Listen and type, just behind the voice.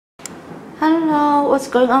Hello, what's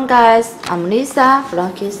going on guys? I'm Lisa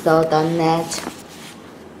from KickSold.net,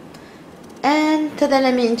 and today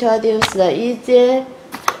let me introduce the Yeezy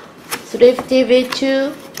Thrifty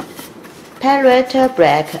V2 Pirate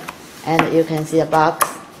Black, and you can see the box.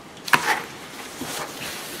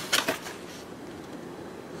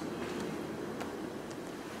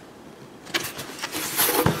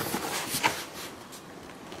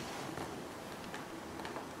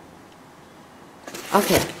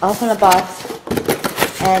 Okay, open the box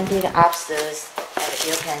and pick up shoes, and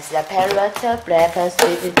you can see the Pirate Black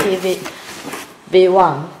Thrifty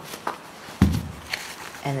V1,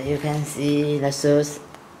 and you can see the shoes,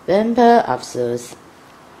 bumper of shoes,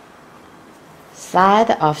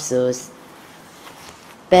 side of shoes,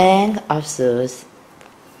 back of shoes,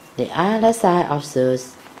 the other side of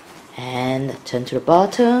shoes, and turn to the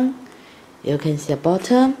bottom. You can see the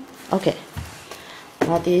bottom. Okay,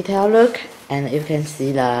 more detailed look. And you can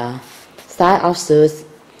see the side of shoes,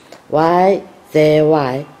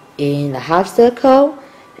 YZY in the half circle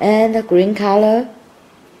and the green color.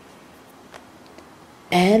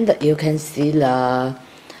 And you can see the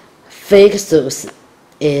fake shoes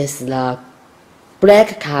is the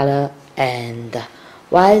black color and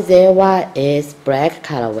YZY is black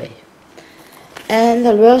colorway. And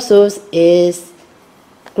the real shoes is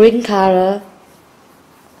green color,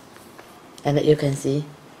 and you can see.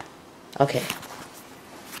 Okay,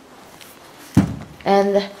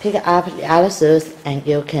 and pick up the other shoes, and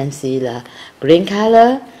you can see the green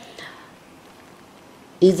color,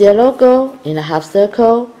 Yeezy logo in a half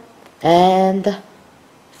circle, and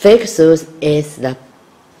fake shoes is the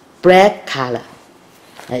black color.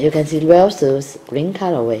 And you can see real shoes, green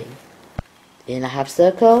colorway in a half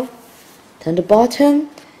circle. Turn the bottom,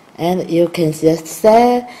 and you can see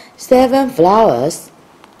 7 flowers.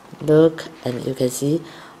 Look, and you can see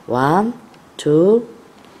 1, 2,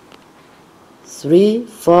 3,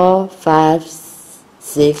 4, 5,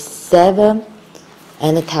 6, 7,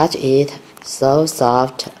 and touch it. So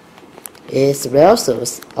soft. It's real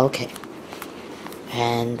shoes. Okay,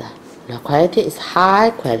 and the quality is high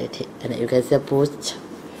quality, and you can see a boost.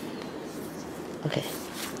 Okay,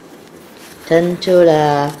 turn to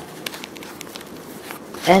the,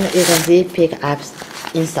 and you can see pick up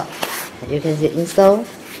insole. You can see insole,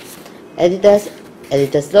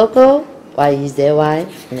 Adidas logo,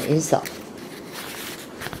 YEZY in the insole.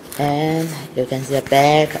 And you can see the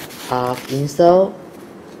back of insole,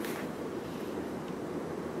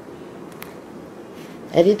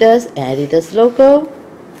 Adidas and Adidas logo.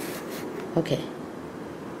 Okay,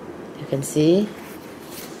 you can see,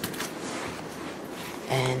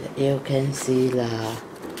 and you can see the,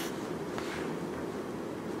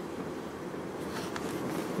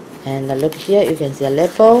 and look here, you can see a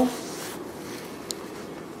label.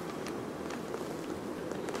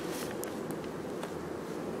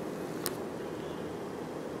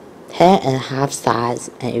 And a half size,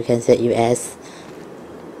 and you can see US.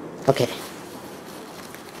 Okay,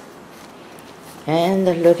 and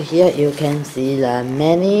look here, you can see the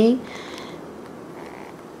many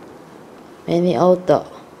order.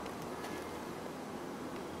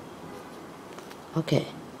 Okay,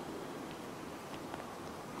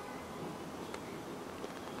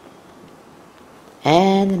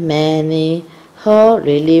 and many who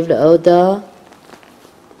relieved order.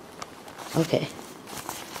 Okay.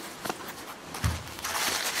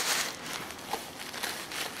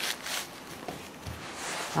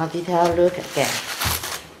 More detailed look again.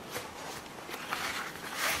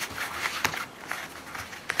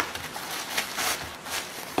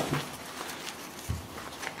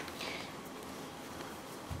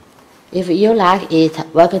 If you like it,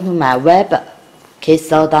 welcome to my web,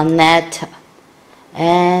 KickSold.net,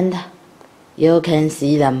 and you can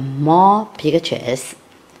see the more pictures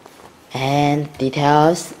and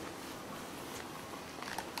details.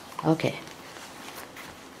 Okay.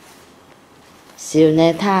 See you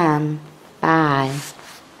next time. Bye.